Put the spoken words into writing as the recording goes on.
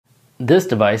This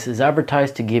device is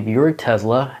advertised to give your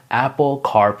Tesla Apple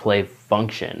CarPlay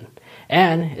function,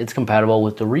 and it's compatible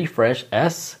with the Refresh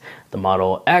S, the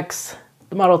Model X,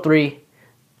 the Model 3,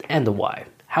 and the Y.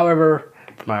 However,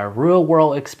 from my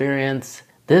real-world experience,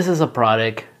 this is a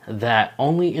product that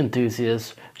only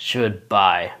enthusiasts should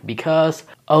buy because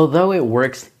although it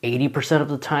works 80% of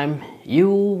the time, you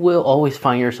will always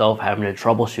find yourself having to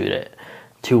troubleshoot it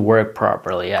to work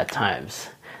properly at times.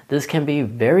 This can be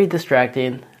very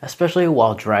distracting, especially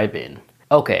while driving.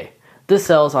 Okay, this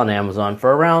sells on Amazon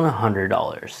for around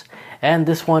 $100, and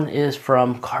this one is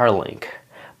from CarLink.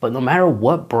 But no matter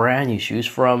what brand you choose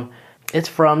from, it's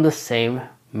from the same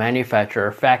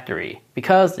manufacturer factory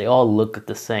because they all look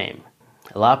the same.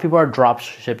 A lot of people are drop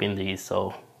shipping these,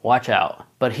 so watch out.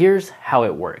 But here's how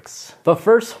it works. But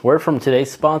first, word from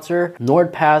today's sponsor,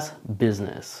 NordPass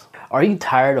Business. Are you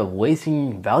tired of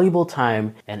wasting valuable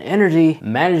time and energy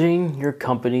managing your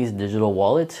company's digital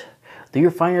wallet? Do you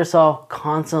find yourself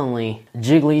constantly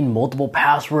jiggling multiple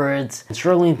passwords and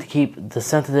struggling to keep the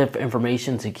sensitive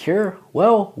information secure?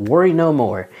 Well, worry no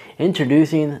more.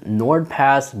 Introducing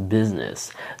NordPass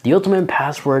Business, the ultimate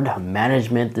password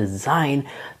management designed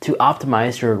to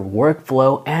optimize your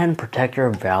workflow and protect your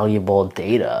valuable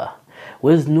data.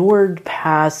 With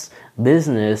NordPass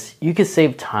Business, you can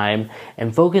save time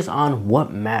and focus on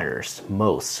what matters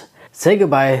most. Say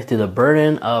goodbye to the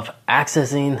burden of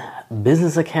accessing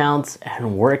business accounts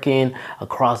and working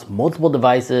across multiple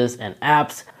devices and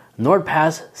apps.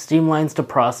 NordPass streamlines the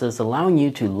process, allowing you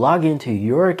to log into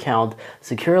your account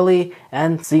securely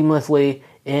and seamlessly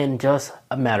in just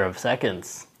a matter of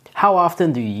seconds. How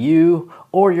often do you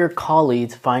or your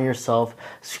colleagues find yourself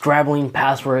scrabbling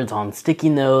passwords on sticky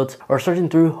notes or searching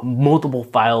through multiple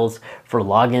files for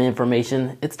login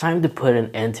information? It's time to put an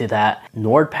end to that.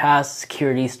 NordPass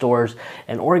security stores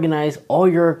and organize all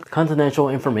your confidential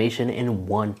information in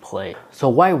one place. So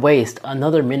why waste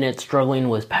another minute struggling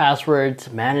with passwords,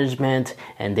 management,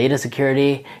 and data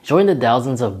security? Join the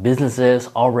thousands of businesses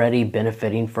already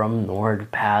benefiting from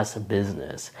NordPass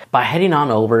Business by heading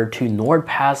on over to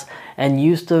NordPass and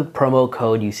use the promo code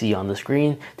you see on the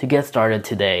screen to get started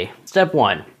today. Step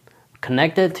 1.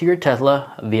 Connect it to your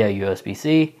Tesla via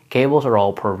USB-C. Cables are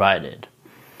all provided.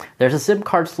 There's a SIM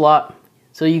card slot,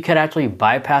 so you can actually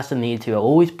bypass the need to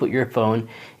always put your phone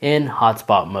in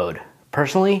hotspot mode.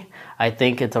 Personally, I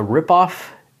think it's a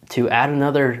ripoff to add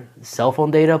another cell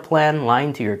phone data plan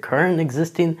line to your current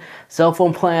existing cell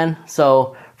phone plan.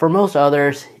 So for most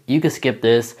others, you can skip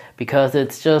this because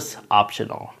it's just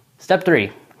optional. Step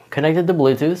 3. Connected to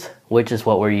Bluetooth, which is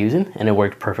what we're using, and it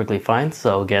worked perfectly fine.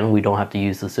 So again, we don't have to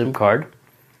use the SIM card.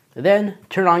 Then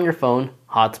turn on your phone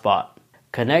hotspot.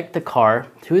 Connect the car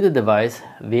to the device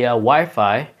via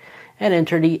Wi-Fi and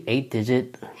enter the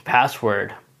 8-digit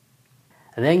password.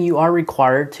 And then you are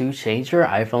required to change your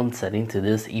iPhone setting to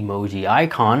this emoji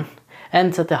icon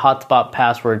and set the hotspot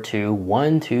password to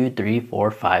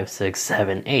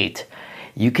 12345678.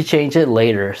 You could change it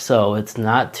later, so it's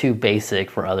not too basic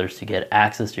for others to get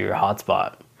access to your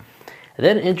hotspot.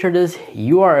 Then enter this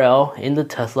URL in the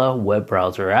Tesla web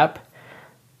browser app,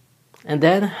 and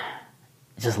then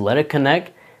just let it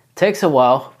connect. Takes a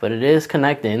while, but it is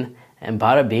connecting, and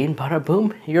bada bing, bada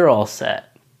boom, you're all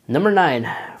set. Number 9,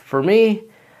 for me,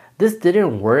 this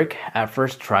didn't work at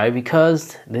first try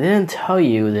because they didn't tell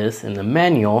you this in the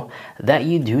manual that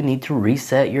you do need to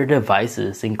reset your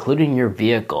devices, including your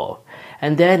vehicle,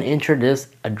 and then enter this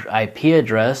IP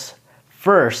address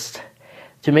first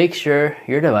to make sure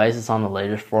your device is on the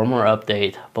latest firmware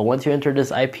update. But once you enter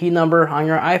this IP number on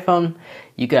your iPhone,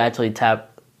 you can actually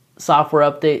tap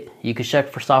software update. You can check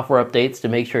for software updates to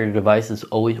make sure your device is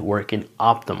always working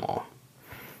optimal.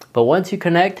 But once you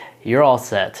connect, you're all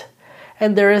set.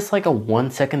 And there is like a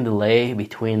 1-second delay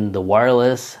between the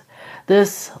wireless.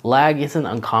 This lag isn't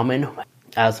uncommon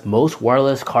as most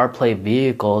wireless CarPlay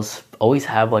vehicles always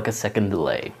have like a second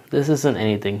delay. This isn't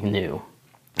anything new.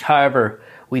 However,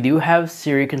 we do have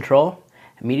Siri control,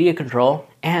 media control,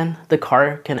 and the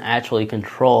car can actually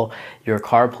control your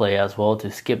CarPlay as well to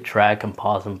skip track and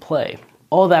pause and play.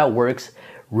 All that works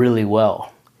really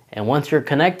well. And once you're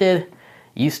connected,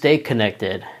 you stay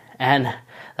connected. And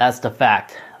that's the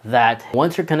fact that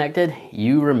once you're connected,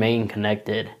 you remain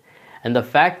connected. And the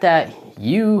fact that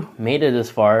you made it this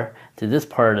far to this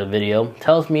part of the video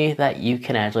tells me that you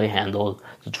can actually handle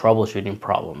the troubleshooting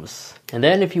problems. And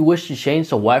then if you wish to change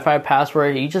the Wi-Fi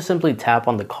password, you just simply tap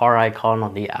on the car icon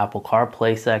on the Apple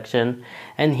CarPlay section,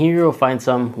 and here you'll find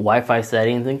some Wi-Fi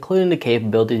settings, including the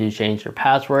capability to change your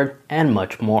password and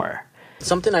much more.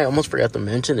 Something I almost forgot to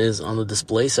mention is on the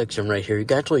display section right here, you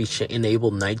can actually enable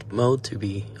night mode to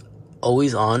be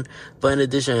always on. But in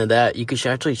addition to that, you can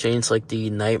actually change like the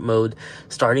night mode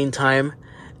starting time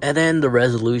and then the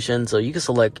resolution. So you can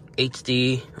select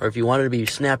HD, or if you wanted to be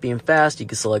snappy and fast, you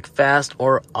can select fast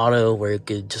or auto, where it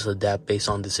could just adapt based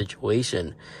on the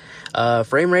situation.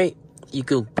 Frame rate, you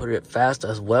could put it fast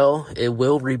as well. It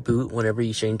will reboot whenever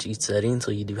you change each setting,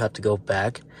 so you do have to go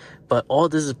back. But all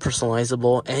this is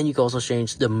personalizable, and you can also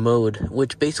change the mode,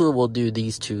 which basically will do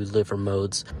these two different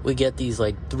modes. We get these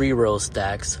like 3-row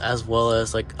stacks, as well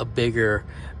as like a bigger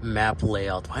map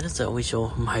layout. Why does that always show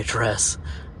my address?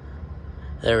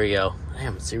 There we go.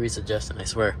 Damn, Siri suggestion, I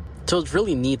swear. So it's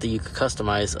really neat that you could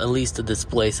customize at least the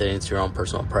display settings to your own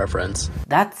personal preference.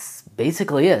 That's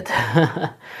basically it.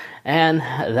 And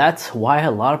that's why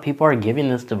a lot of people are giving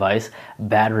this device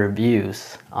bad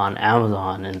reviews on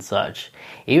Amazon and such.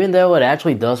 Even though it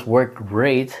actually does work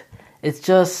great, it's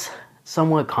just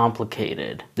somewhat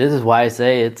complicated. This is why I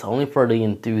say it's only for the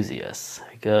enthusiasts,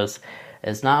 because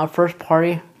it's not a first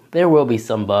party. There will be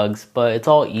some bugs, but it's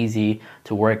all easy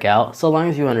to work out. So long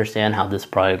as you understand how this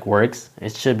product works,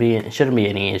 it shouldn't be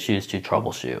any issues to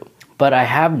troubleshoot. But I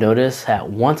have noticed that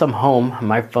once I'm home,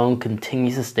 my phone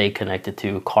continues to stay connected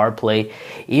to CarPlay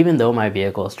even though my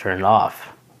vehicle is turned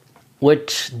off.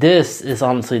 Which this is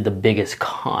honestly the biggest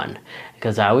con,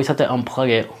 because I always have to unplug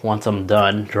it once I'm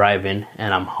done driving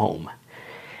and I'm home.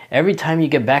 Every time you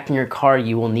get back in your car,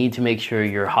 you will need to make sure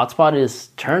your hotspot is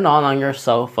turned on your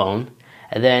cell phone,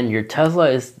 and then your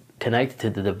Tesla is connected to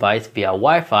the device via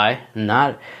Wi-Fi,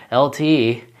 not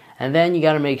LTE, and then you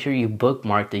gotta make sure you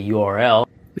bookmark the URL,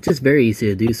 which is very easy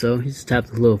to do so. You just tap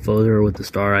the little folder with the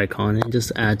star icon and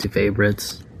just add to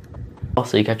favorites.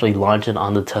 Also, you can actually launch it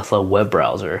on the Tesla web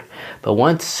browser. But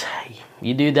once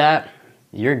you do that,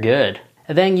 you're good.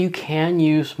 And then you can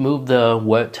move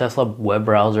the Tesla web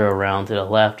browser around to the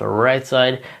left or right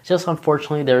side. Just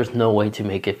unfortunately, there's no way to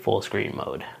make it full screen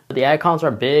mode. The icons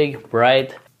are big,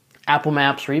 bright. Apple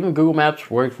Maps or even Google Maps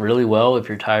work really well if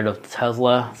you're tired of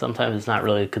Tesla. Sometimes it's not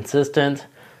really consistent.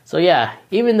 So yeah,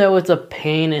 even though it's a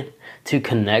pain to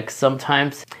connect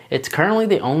sometimes, it's currently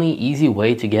the only easy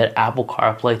way to get Apple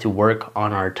CarPlay to work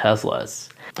on our Teslas.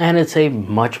 And it's a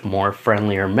much more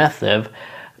friendlier method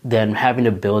than having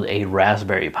to build a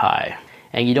Raspberry Pi.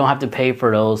 And you don't have to pay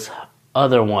for those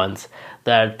other ones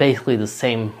that are basically the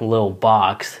same little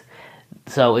box.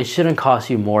 So it shouldn't cost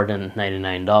you more than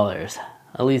 $99.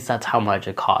 At least that's how much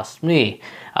it cost me.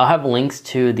 I'll have links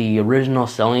to the original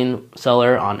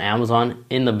seller on Amazon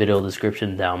in the video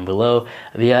description down below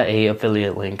via an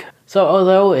affiliate link. So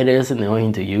although it is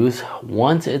annoying to use,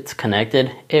 once it's connected,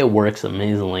 it works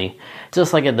amazingly,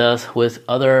 just like it does with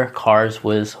other cars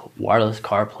with wireless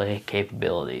CarPlay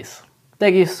capabilities.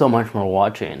 Thank you so much for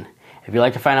watching. If you'd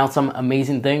like to find out some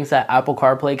amazing things that Apple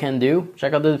CarPlay can do,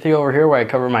 check out this video over here where I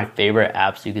cover my favorite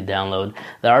apps you could download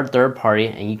that are third party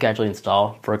and you can actually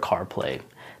install for CarPlay.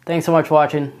 Thanks so much for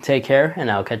watching, take care, and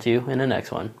I'll catch you in the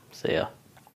next one. See ya.